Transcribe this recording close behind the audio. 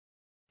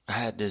I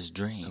had this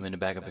dream. I'm in the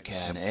back of a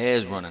cab and the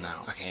air's running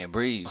out. I can't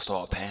breathe. I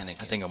start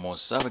panicking. I think I'm gonna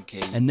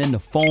suffocate. And then the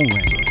phone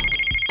rang.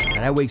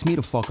 Now that wakes me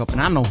the fuck up and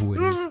I know who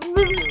it is.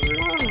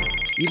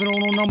 Even though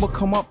no number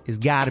come up, it's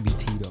gotta be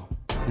Tito.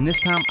 And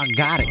this time I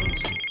gotta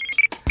answer.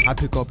 I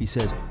pick up, he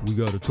says, "We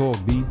gotta talk,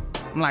 B."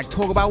 I'm like,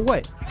 talk about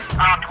what?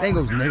 Then he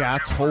goes, "Nigga, I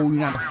told you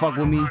not to fuck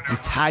with me. I'm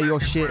tired of your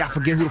shit. I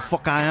forget who the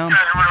fuck I am."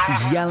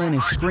 He's yelling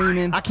and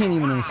screaming. I can't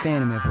even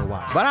understand him for a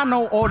while. But I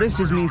know all this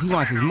just means he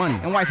wants his money.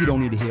 And wifey don't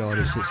need to hear all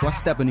this shit. So I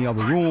step in the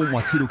other room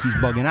while Tito keeps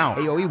bugging out.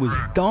 Hey, yo, he was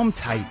dumb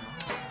tight.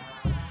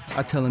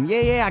 I tell him,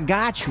 yeah, I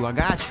got you,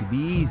 be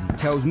easy. He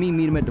tells me,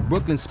 meet him at the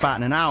Brooklyn spot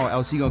in an hour,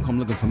 else he gonna come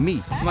looking for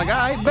me. I'm like,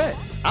 all right, bet.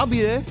 I'll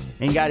be there.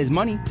 Ain't got his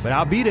money, but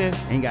I'll be there.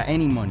 Ain't got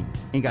any money.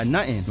 Ain't got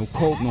nothing. No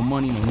coke, no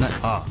money, no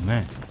nothing. Oh,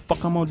 man. What the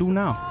fuck I'm gonna do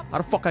now? How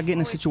the fuck I get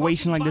in a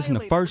situation like this in the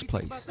first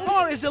place?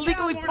 Car is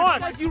illegally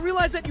parked. You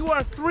realize that you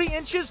are 3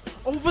 inches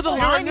over the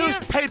line here? You're a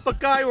newspaper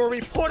guy or a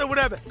reporter,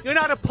 whatever. You're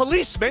not a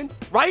policeman,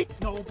 right?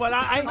 No, but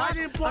I'm not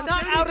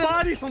out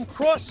anybody from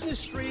crossing the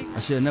street. I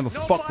should've never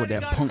fucked with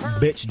that punk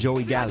bitch,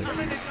 Joey Galaxy.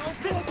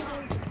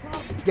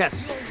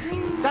 Yes,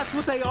 that's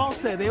what they all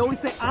say. They always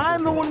say,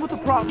 I'm the one with the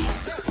problem.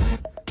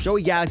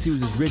 Joey Galaxy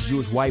was this rich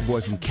Jewish white boy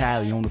from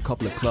Cali. He owned a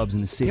couple of clubs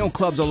in the city. He owned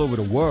clubs all over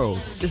the world.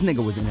 This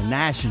nigga was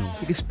international.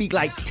 He could speak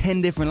like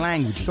 10 different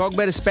languages. Talk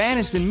better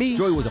Spanish than me.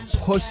 Joey was a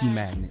pussy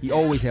magnet. He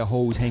always had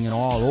hoes hanging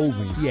all over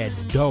him. He had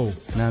dough. Know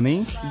what I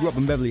mean? He grew up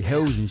in Beverly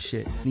Hills and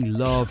shit. And he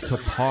loved to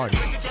party.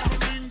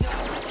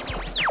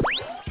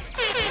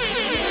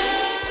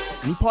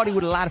 And he partied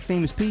with a lot of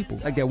famous people.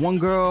 Like that one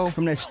girl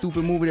from that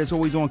stupid movie that's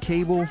always on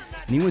cable. And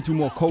he went through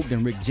more coke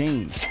than Rick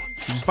James.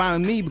 He was fine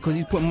with me because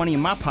he's putting money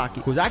in my pocket.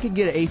 Because I could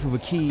get an eighth of a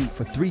key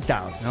for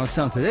 $3,000. And I was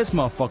selling to this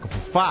motherfucker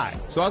for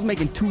 $5. So I was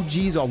making 2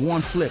 G's off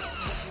one flip.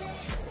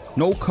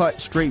 No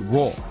cut, straight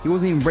raw. He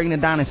wasn't even breaking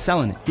it down and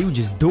selling it. He would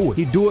just do it.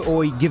 He'd do it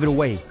or he'd give it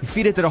away. He'd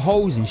feed it to the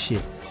hoes and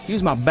shit. He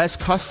was my best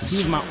customer. He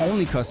was my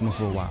only customer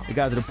for a while. It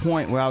got to the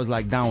point where I was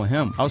like down with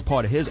him. I was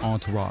part of his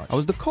entourage. I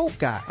was the coke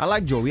guy. I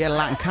like Joe. We had a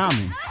lot in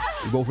common.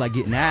 We both like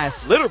getting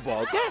ass.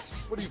 LItterbug? Yes.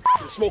 What are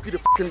you, Smokey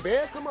the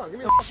bear? Come on, give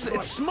me a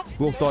It's Smoke.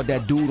 We both thought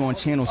that dude on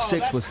Channel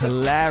 6 was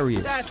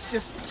hilarious. That's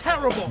just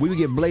terrible. We would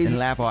get blazed and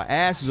laugh our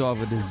asses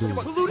off at this dude.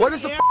 What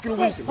is the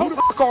reason? Who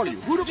the are you?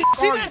 Who the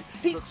See are that?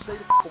 you? Stay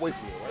away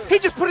from me, right? He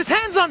just put his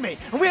hands on me,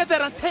 and we have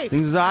that on tape.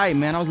 Things was alright,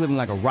 man. I was living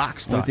like a rock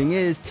star. The thing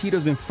is,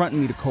 Tito's been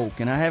fronting me the coke,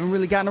 and I haven't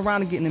really gotten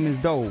around to getting him his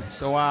dough.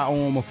 So I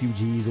owe him a few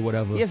G's or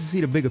whatever. He has to see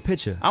the bigger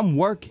picture. I'm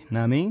working, know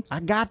what I mean? I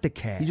got the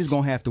cash. He's just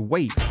gonna have to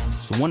wait.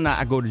 So one night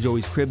I go to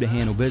Joey's crib to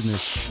handle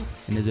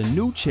business, and there's a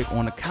new chick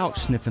on the couch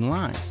sniffing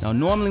lines. Now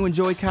normally when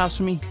Joey cops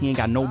for me, he ain't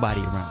got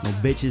nobody around. No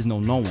bitches, no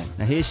one.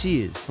 Now here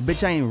she is. A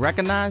bitch I ain't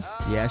recognize?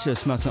 Yeah, I should've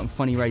smelled something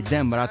funny right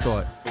then, but I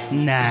thought,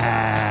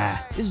 nah.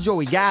 This is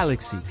Joey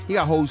Galaxy. He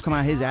got hoes come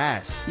out his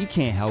ass. He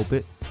can't help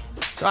it.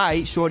 So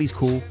alright, Shorty's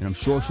cool, and I'm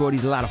sure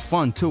Shorty's a lot of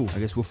fun too. I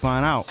guess we'll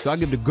find out. So I'll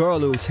give the girl a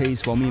little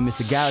taste while me and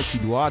Mr. Galaxy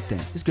do our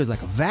thing. This girl's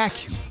like a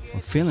vacuum.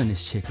 I'm feeling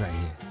this chick right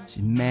here.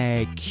 She's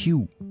mad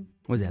cute.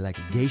 What's that, like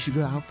a geisha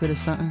girl outfit or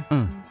something?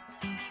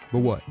 But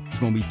what? It's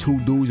gonna be 2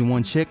 dudes and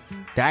 1 chick?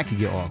 That could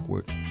get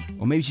awkward.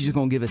 Or maybe she's just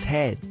gonna give us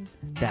head.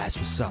 That's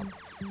what's up.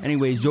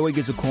 Anyways, Joey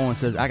gets a call and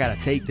says, I gotta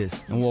take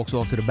this, and walks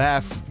off to the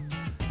bathroom.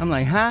 I'm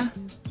like, huh?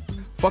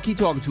 Fuck he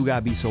talking to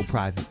gotta be so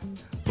private.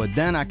 But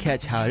then I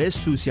catch how this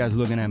Susia's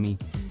looking at me,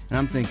 and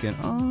I'm thinking,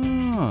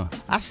 oh,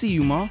 I see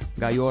you, ma.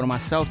 Got you all to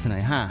myself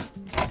tonight, huh?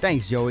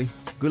 Thanks, Joey.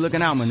 Good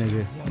looking out, my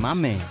nigga. My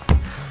man.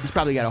 He's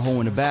probably got a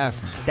hole in the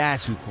bathroom.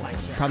 That's who called.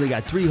 Probably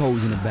got 3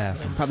 hoes in the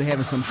bathroom. Probably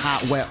having some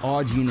hot, wet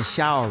orgy in the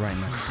shower right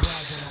now.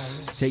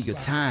 Psst. Take your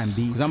time,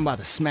 B, because I'm about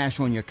to smash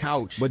on your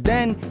couch. But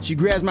then she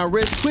grabs my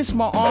wrist, twists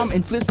my arm,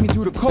 and flips me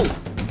through the coat.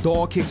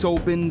 Door kicks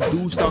open,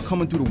 dudes start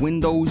coming through the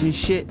windows and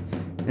shit.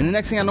 And the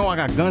next thing I know, I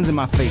got guns in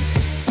my face.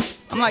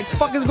 I'm like,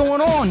 fuck is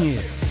going on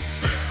here?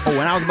 Oh,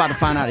 and I was about to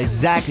find out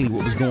exactly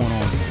what was going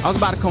on. I was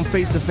about to come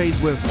face to face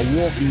with a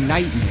walking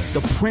nightmare,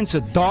 the prince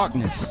of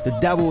darkness, the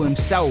devil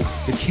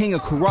himself, the king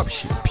of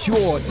corruption,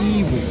 pure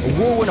evil, a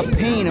whirlwind of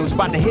pain that was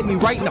about to hit me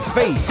right in the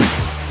face.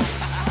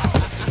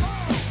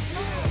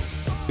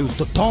 It was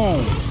the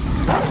tone.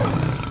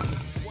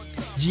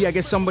 Gee, I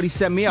guess somebody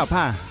set me up,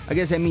 huh? I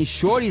guess that means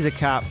Shorty's a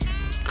cop.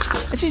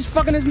 And she's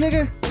fucking this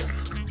nigga?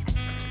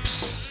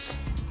 Psst.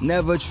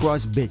 Never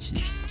trust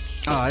bitches.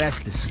 Oh,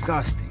 that's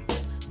disgusting.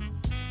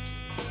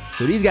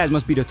 So these guys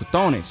must be the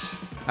Totones.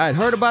 I had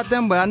heard about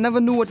them, but I never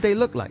knew what they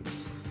looked like.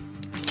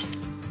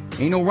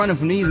 Ain't no running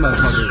from these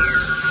motherfuckers.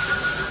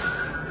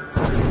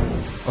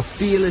 A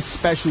fearless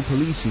special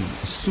police unit,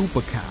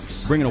 super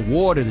cops, bringing a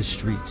war to the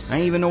streets. I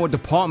didn't even know what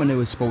department they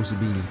were supposed to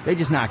be in. They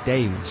just knocked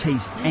David,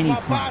 chased any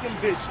crime.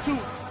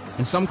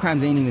 And some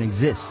crimes ain't even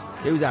exist.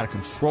 They was out of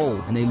control,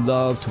 and they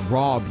loved to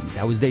rob you.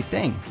 That was their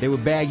thing. They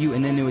would bag you,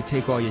 and then they would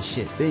take all your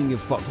shit. They didn't give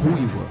a fuck who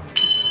you were.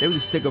 They was a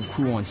stick-up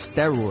crew on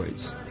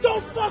steroids.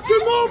 Don't fucking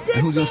move, bitch!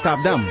 And who's gonna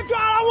stop them? Oh my God,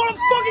 I wanna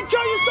fucking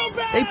kill you so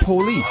bad! They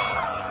police.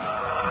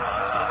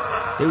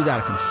 They was out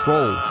of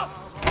control.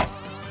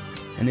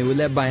 and they were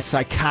led by a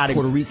psychotic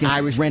Puerto Rican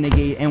Irish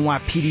renegade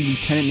NYPD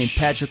lieutenant named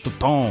Patrick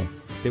Toton.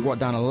 They brought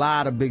down a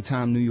lot of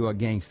big-time New York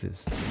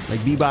gangsters, like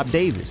Bebop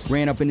Davis.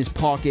 Ran up in his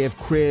Park Ave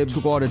crib,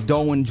 took all the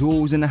dough and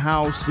jewels in the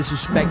house,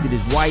 disrespected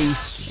his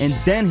wife, and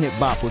then hit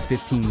Bop with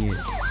 15 years.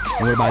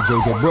 And what about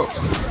JoJo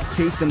Brooks?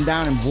 Chased him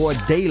down in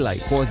broad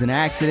daylight, caused an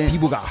accident,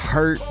 people got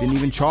hurt, didn't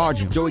even charge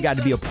him. Joey got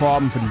to be a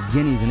problem for these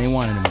guineas and they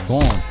wanted him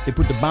gone. They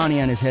put the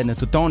bounty on his head and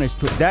the Totones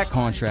took that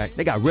contract.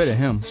 They got rid of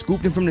him,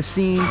 scooped him from the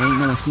scene, ain't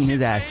no one seen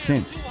his ass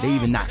since. They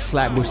even knocked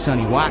Flatbush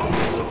Sonny Watkins.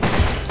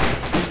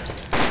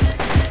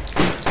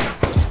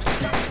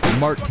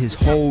 Murked his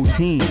whole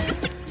team.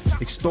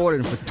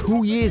 Extorted him for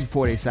 2 years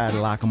before they decided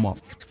to lock him up.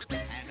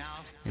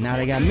 And now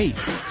they got me.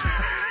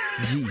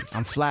 Gee,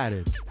 I'm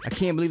flattered. I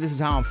can't believe this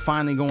is how I'm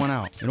finally going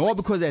out. And all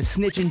because of that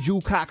snitching Jew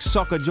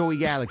cocksucker Joey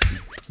Galaxy.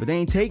 But they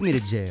ain't take me to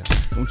jail.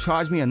 Don't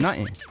charge me or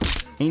nothing.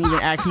 Ain't even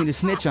asked me to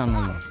snitch on no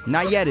one.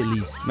 Not yet at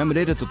least. Remember,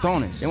 they're the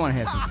Totones. They wanna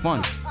have some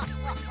fun.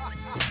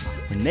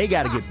 And they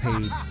gotta get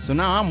paid. So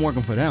now I'm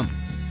working for them.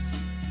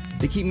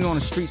 They keep me on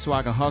the street so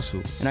I can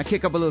hustle. And I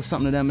kick up a little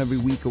something to them every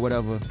week or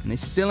whatever. And they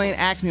still ain't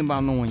asked me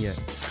about no one yet.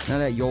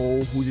 None of that,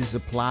 yo, who's the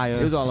supplier?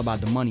 It was all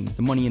about the money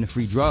and the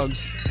free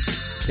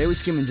drugs. They were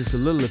skimming just a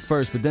little at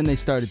first, but then they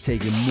started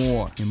taking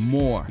more and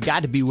more. It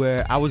got to be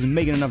where I wasn't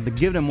making enough to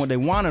give them what they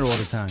wanted all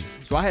the time.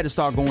 So I had to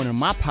start going in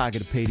my pocket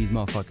to pay these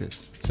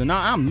motherfuckers. So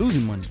now I'm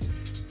losing money.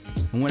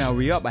 And when I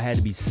re-up, I had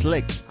to be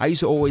slick. I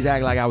used to always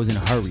act like I was in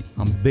a hurry.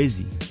 I'm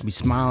busy. I'll be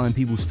smiling in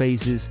people's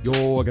faces.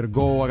 Yo, I gotta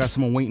go. I got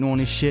someone waiting on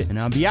this shit. And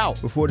I'll be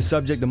out. Before the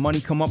subject of money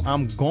come up,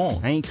 I'm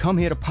gone. I ain't come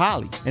here to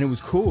poly. And it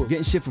was cool.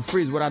 Getting shit for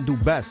free is what I do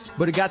best.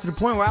 But it got to the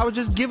point where I was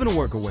just giving the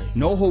work away.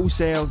 No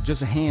wholesale,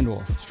 just a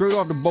handoff. Straight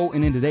off the boat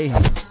and into their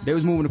house. They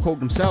was moving the coke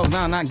themselves,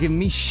 now not giving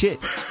me shit.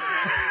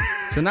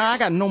 So now I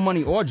got no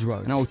money or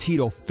drugs. And I owe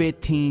Tito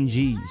 15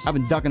 G's. I've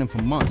been ducking him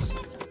for months.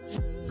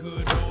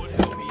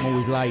 I'm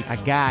always like, I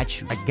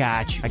got you, I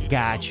got you, I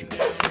got you.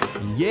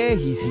 And yeah,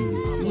 he's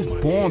heated. He was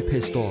born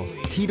pissed off.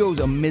 Tito's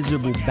a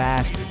miserable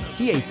bastard.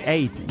 He hates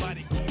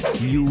everything.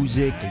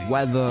 Music,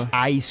 weather,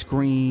 ice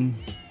cream.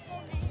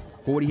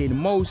 But what he hates the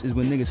most is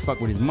when niggas fuck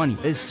with his money.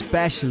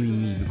 Especially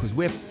me, because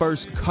we're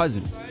first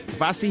cousins.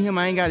 If I see him,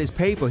 I ain't got his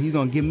paper, he's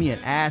gonna give me an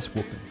ass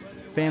whooping.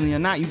 Family or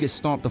not, you get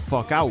stomped the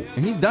fuck out.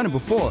 And he's done it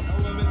before.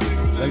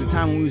 Like the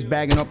time when we was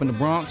bagging up in the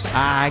Bronx,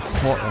 I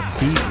caught a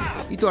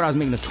beating. He thought I was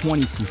making the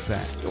 20s too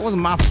fast. It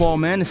wasn't my fault,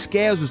 man. The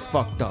scales was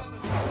fucked up.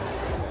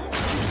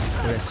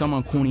 But at some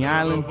on Coney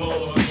Island,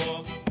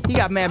 he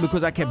got mad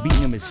because I kept beating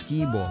him at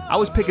skee ball. I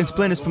was picking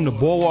splinters from the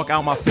boardwalk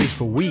out my face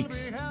for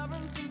weeks.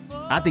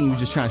 I think he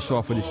was just trying to show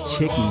off for this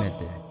chick he met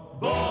there.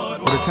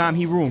 By the time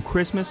he ruined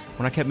Christmas,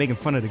 when I kept making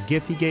fun of the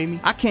gift he gave me,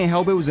 I can't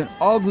help it was an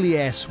ugly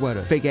ass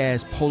sweater. Fake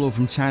ass polo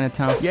from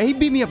Chinatown. Yeah, he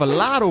beat me up a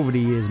lot over the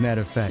years,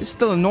 matter of fact. It's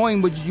still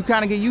annoying, but you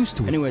kinda get used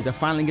to it. Anyways, I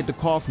finally get the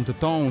call from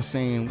Toton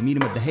saying, meet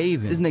him at the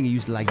Haven. This nigga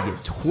used to like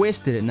get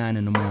twisted at 9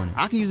 in the morning.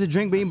 I could use a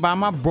drink, but he buy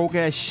my broke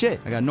ass shit.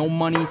 I got no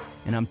money,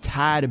 and I'm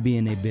tired of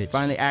being their bitch.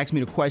 Finally asked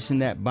me the question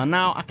that by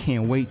now I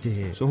can't wait to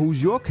hear. So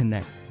who's your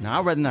connect? Now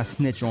I'd rather not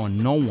snitch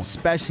on no one,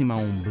 especially my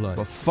own blood.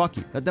 But fuck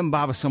it, let them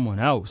bother someone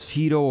else.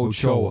 Tito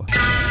Ochoa.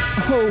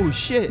 Oh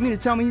shit, you mean to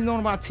tell me he's known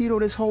about Tito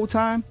this whole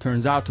time?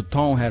 Turns out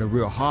Toton had a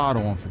real hard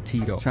on for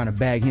Tito, trying to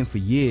bag him for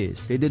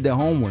years. They did their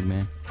homework,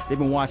 man. They've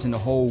been watching the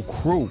whole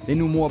crew. They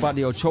knew more about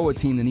the Ochoa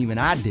team than even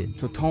I did.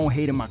 Toton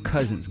hated my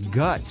cousin's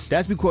guts.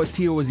 That's because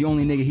Tito was the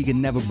only nigga he could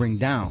never bring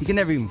down. He could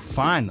never even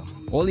find them.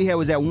 All he had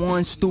was that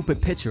one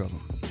stupid picture of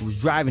him. It was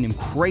driving him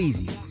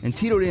crazy. And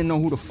Tito didn't know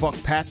who the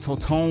fuck Pat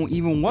Toton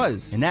even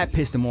was. And that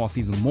pissed him off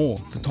even more.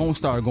 Toton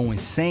started going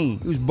insane.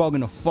 He was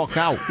bugging the fuck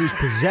out. He was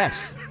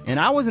possessed. And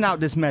I wasn't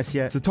out this mess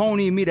yet. Toton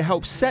needed me to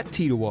help set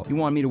Tito up. He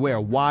wanted me to wear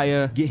a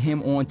wire, get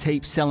him on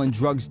tape selling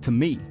drugs to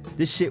me.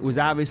 This shit was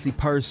obviously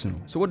personal.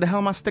 So what the hell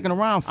am I sticking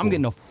around for? I'm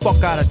getting the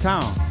fuck out of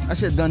town. I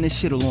should have done this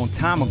shit a long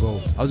time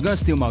ago. I was gonna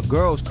steal my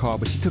girl's car,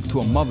 but she took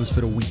to her mother's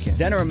for the weekend.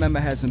 Then I remember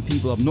I had some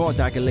people up north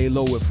I could lay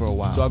low with for a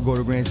while. So I go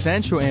to Grand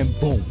Central and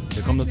boom,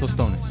 here come the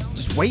Tostones.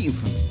 Just waiting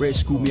for me. Red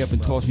scooped me up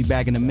and tossed me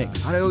back in the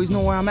mix. How they always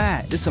know where I'm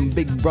at? This some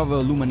big brother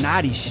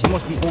Illuminati shit. They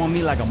must be on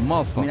me like a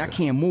motherfucker. I mean, I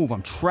can't move,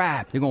 I'm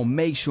trapped. They're gonna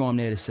make sure I'm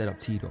there to set up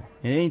Tito.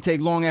 And it ain't take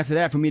long after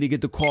that for me to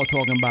get the call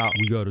talking about,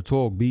 we gotta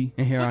talk, B.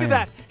 And here I am. Look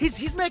at that.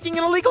 He's making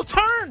an illegal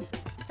turn.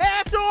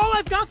 After all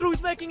I've gone through,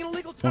 he's making an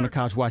illegal turn. On the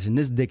couch watching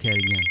this dickhead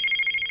again.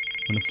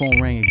 When the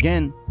phone rang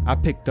again, I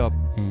picked up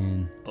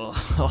and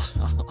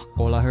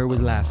all I heard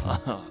was laughing.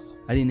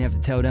 I didn't have to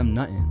tell them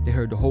nothing. They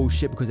heard the whole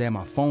shit because they had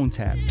my phone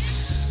tapped.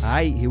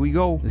 Alright, here we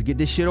go. Let's get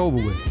this shit over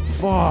with.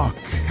 Fuck.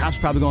 Cops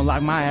probably gonna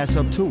lock my ass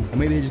up too. Or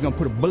maybe they're just gonna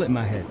put a bullet in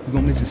my head. We're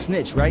gonna miss a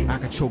snitch, right? I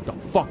could choke the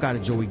fuck out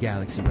of Joey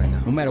Galaxy right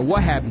now. No matter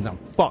what happens, I'm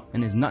fucked.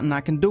 And there's nothing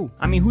I can do.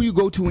 I mean, who you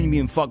go to when you're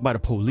being fucked by the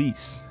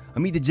police? I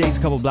meet the Jakes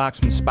a couple blocks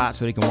from the spot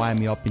so they can wire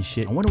me up and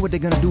shit. I wonder what they're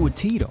gonna do with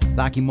Tito.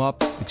 Lock him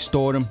up,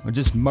 extort him, or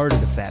just murder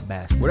the fat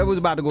bastard. Whatever was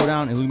about to go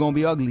down, it was gonna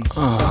be ugly.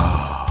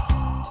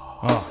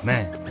 Oh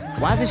man.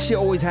 Why does this shit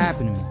always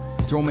happen to me?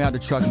 Throw me out the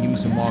truck and give me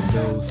some mark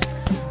bills.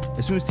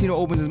 As soon as Tito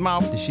opens his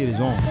mouth, the shit is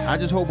on. I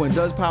just hope when it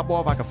does pop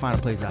off, I can find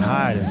a place to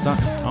hide or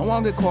something. I don't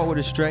want to get caught with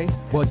a stray.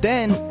 But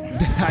then,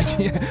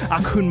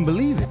 I couldn't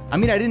believe it. I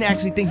mean, I didn't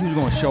actually think he was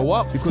going to show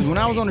up because when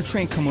I was on the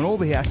train coming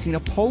over here, I seen a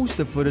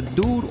poster for the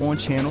dude on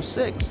Channel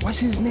 6. What's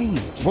his name?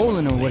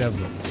 Roland or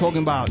whatever.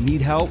 Talking about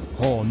need help,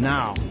 call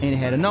now. And it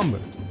had a number.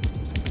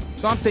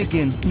 So I'm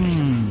thinking,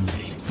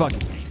 fuck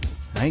it.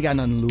 I ain't got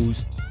nothing to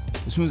lose.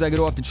 As soon as I get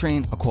off the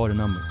train, I'll call the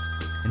number.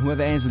 And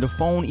whoever answered the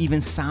phone even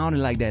sounded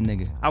like that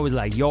nigga. I was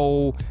like,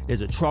 yo,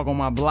 there's a truck on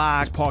my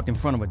block, parked in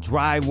front of a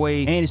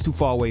driveway, and it's too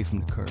far away from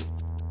the curb.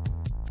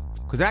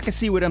 Cause I could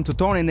see where them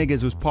Totone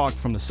niggas was parked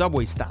from the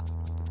subway stop.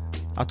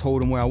 I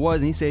told him where I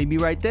was and he said he'd be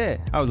right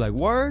there. I was like,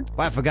 word?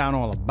 But I forgot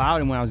all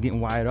about him when I was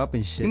getting wired up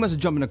and shit. He must have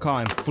jumped in the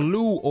car and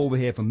flew over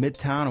here from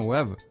Midtown or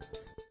wherever.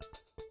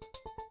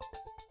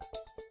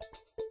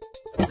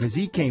 Cause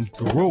he came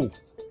through.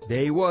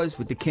 There he was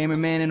with the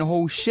cameraman and the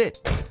whole shit.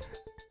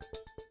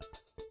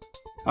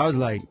 I was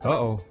like,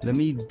 uh-oh, let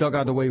me duck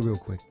out the way real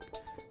quick.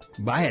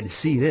 But I had to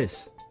see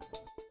this.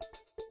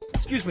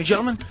 Excuse me,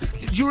 gentlemen.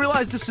 Did you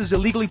realize this is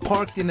illegally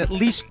parked in at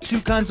least 2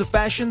 kinds of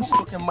fashions?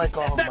 Fucking mic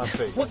off my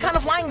face. What kind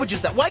of language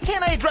is that? Why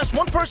can't I address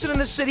one person in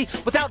this city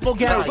without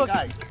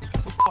vulgarity?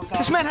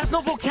 This man has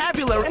no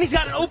vocabulary, and he's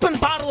got an open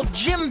bottle of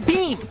Jim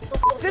Beam.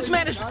 This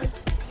man is...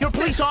 You're a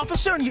police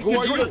officer, and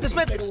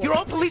you're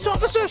all police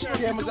officers?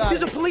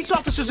 These are police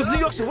officers of New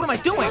York City. What am I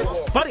doing?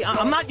 Buddy,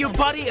 I'm not your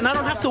buddy, and I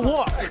don't have to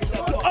walk.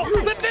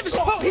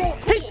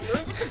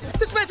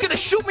 This man's gonna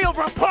shoot me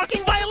over a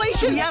parking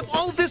violation? We have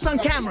all of this on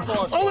camera.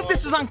 All of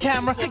this is on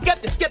camera.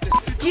 Get this.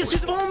 He's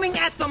foaming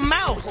at the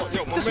mouth.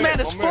 This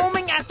man is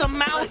foaming at the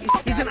mouth.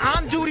 He's an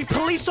on-duty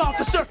police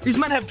officer. These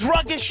men have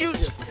drug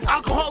issues,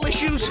 alcohol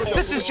issues.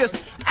 This is just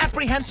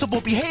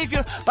apprehensible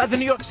behavior by the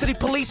New York City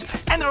police,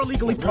 and they're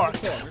illegally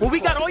parked. Well, we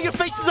got all your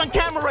faces on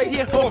camera right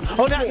here.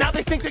 Now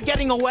they think they're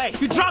getting away.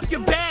 You dropped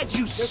your badge,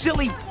 you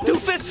silly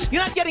doofus.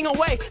 You're not getting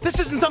away. This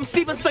isn't some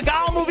Steven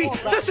Seagal movie.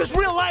 This is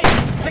real life.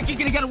 Think you're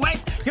gonna get away?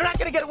 You're not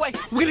gonna get away.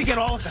 We're gonna get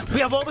all of them. We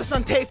have all this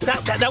on tape.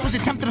 That was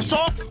attempted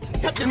assault,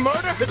 attempted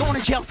murder. They're going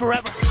to jail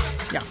forever.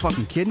 Y'all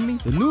fucking kidding me?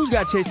 The news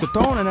got chased for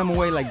throwing them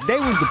away like they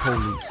was the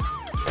police.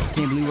 I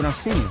can't believe what I'm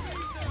seeing.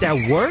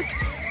 That worked?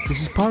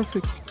 This is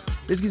perfect.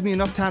 This gives me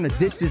enough time to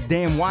ditch this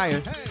damn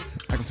wire.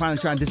 I can finally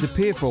try and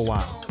disappear for a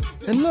while.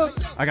 And look,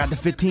 I got the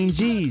 15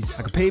 G's.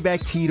 I can pay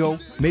back Tito,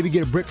 maybe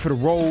get a brick for the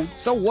road.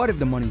 So what if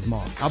the money's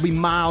marked? I'll be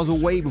miles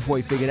away before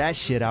he figure that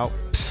shit out.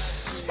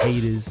 Psst,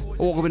 haters.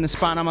 I walk up in the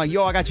spot and I'm like,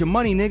 yo, I got your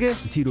money,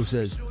 nigga. And Tito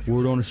says,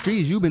 word on the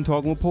streets, you been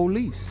talking with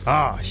police.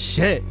 Ah,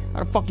 shit.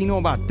 How the fuck you know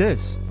about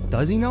this?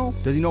 Does he know?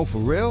 Does he know for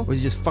real? Or is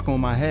he just fucking with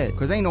my head?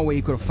 Cause ain't no way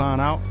he could have found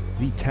out.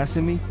 Is he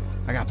testing me?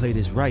 I gotta play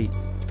this right.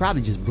 He's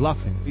probably just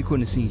bluffing. He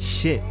couldn't have seen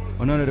shit.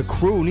 Or none of the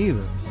crew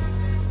neither.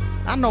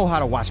 I know how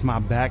to watch my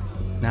back.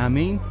 Know what I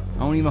mean?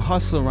 I don't even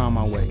hustle around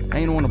my way. I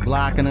ain't on the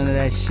block or none of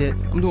that shit.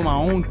 I'm doing my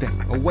own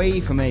thing, away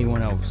from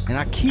anyone else. And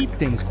I keep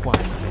things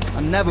quiet.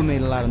 I never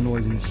made a lot of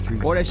noise in the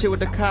street. All that shit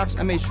with the cops,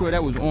 I made sure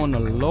that was on the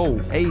low.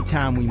 Every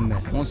time we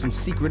met, on some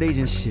secret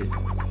agent shit. You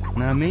know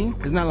what I mean?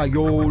 It's not like,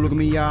 yo, look at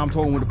me, y'all, I'm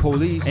talking with the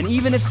police. And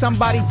even if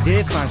somebody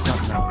did find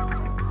something out,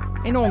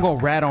 ain't no one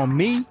gonna rat on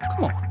me.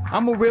 Come on.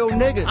 I'm a real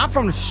nigga. I'm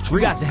from the street.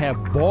 You got to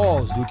have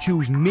balls to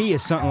accuse me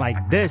of something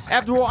like this.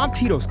 After all, I'm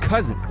Tito's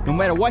cousin. No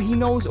matter what he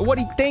knows or what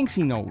he thinks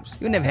he knows,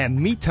 you'll never have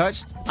me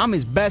touched. I'm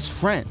his best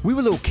friend. We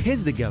were little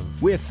kids together.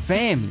 We're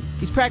family.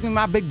 He's practically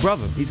my big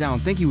brother. At least I don't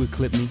think he would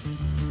clip me.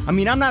 I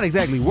mean, I'm not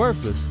exactly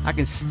worthless. I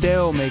can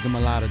still make him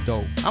a lot of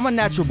dough. I'm a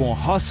natural born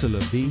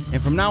hustler, B.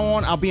 And from now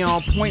on, I'll be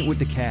on point with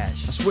the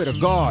cash. I swear to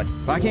God.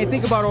 But I can't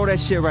think about all that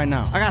shit right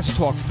now. I got to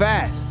talk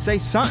fast. Say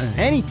something.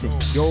 Anything.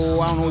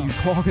 Yo, I don't know what you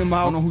talking about.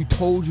 I don't know who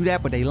told you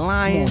that, but they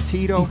lying. Come on,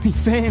 Tito. We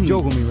family.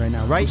 Joking with me right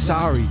now, right? I'm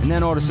sorry. And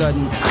then all of a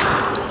sudden...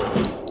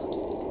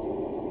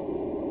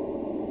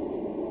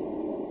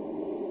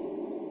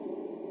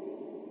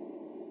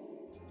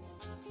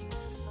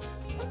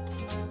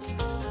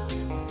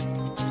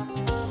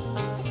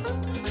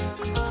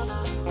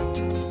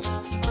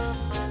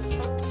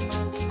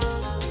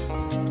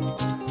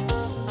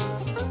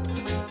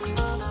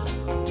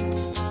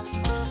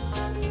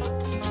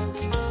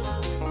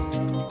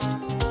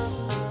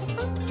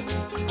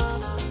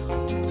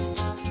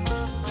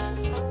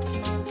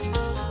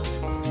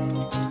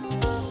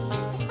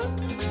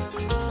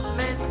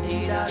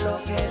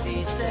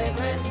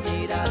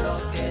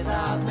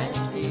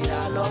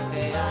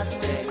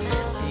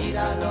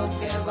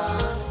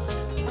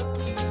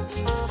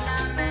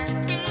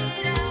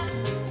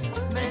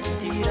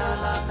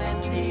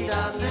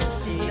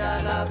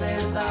 la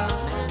verdad,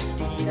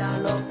 mentira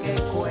lo que